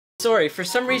Sorry, for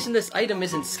some reason this item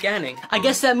isn't scanning. I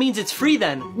guess that means it's free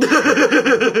then.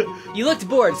 You looked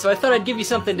bored, so I thought I'd give you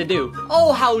something to do.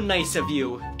 Oh, how nice of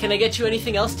you. Can I get you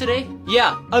anything else today?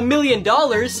 Yeah, $1 million.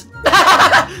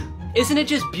 Isn't it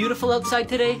just beautiful outside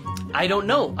today? I don't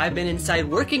know. I've been inside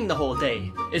working the whole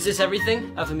day. Is this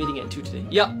everything? I have a meeting at 2 today.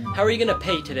 Yup. How are you gonna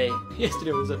pay today?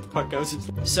 Yesterday I was at the park. I was just...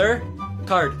 Sir?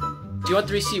 Card. Do you want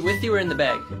the receipt with you or in the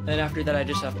bag? And after that I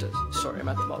just have to... Sorry, I'm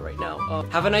at the mall right now.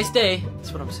 Have a nice day.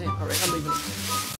 That's what I'm saying. Alright, I'm leaving.